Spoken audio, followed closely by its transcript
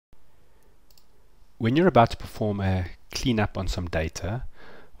when you're about to perform a cleanup on some data,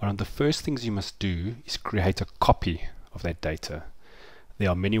 one of the first things you must do is create a copy of that data. There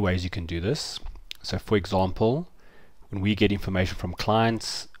are many ways you can do this. So for example, when we get information from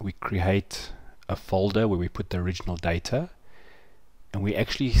clients, we create a folder where we put the original data and we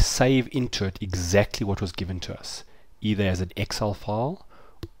actually save into it exactly what was given to us, either as an Excel file,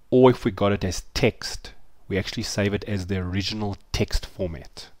 or if we got it as text, we actually save it as the original text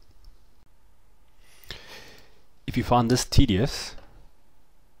format. If you find this tedious,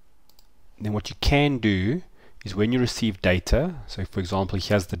 then what you can do is when you receive data, so for example,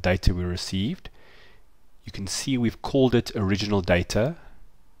 here's the data we received, you can see we've called it original data,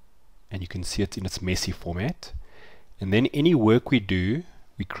 and you can see it in its messy format. And then any work we do,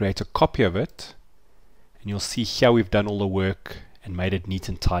 we create a copy of it, and you'll see here we've done all the work and made it neat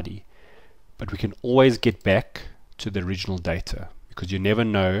and tidy. But we can always get back to the original data, because you never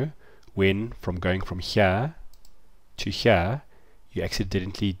know when, from going from here to here, you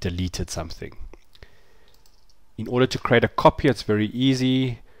accidentally deleted something. In order to create a copy, it's very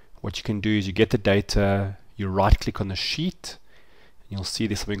easy. What you can do is you get the data, you right click on the sheet, and you'll see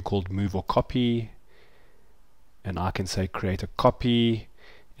there's something called move or copy, and I can say create a copy,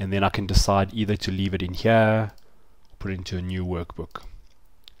 and then I can decide either to leave it in here or put it into a new workbook.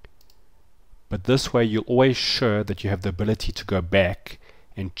 But this way you'll always sure that you have the ability to go back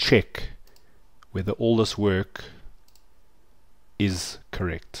and check whether all this work is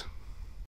correct.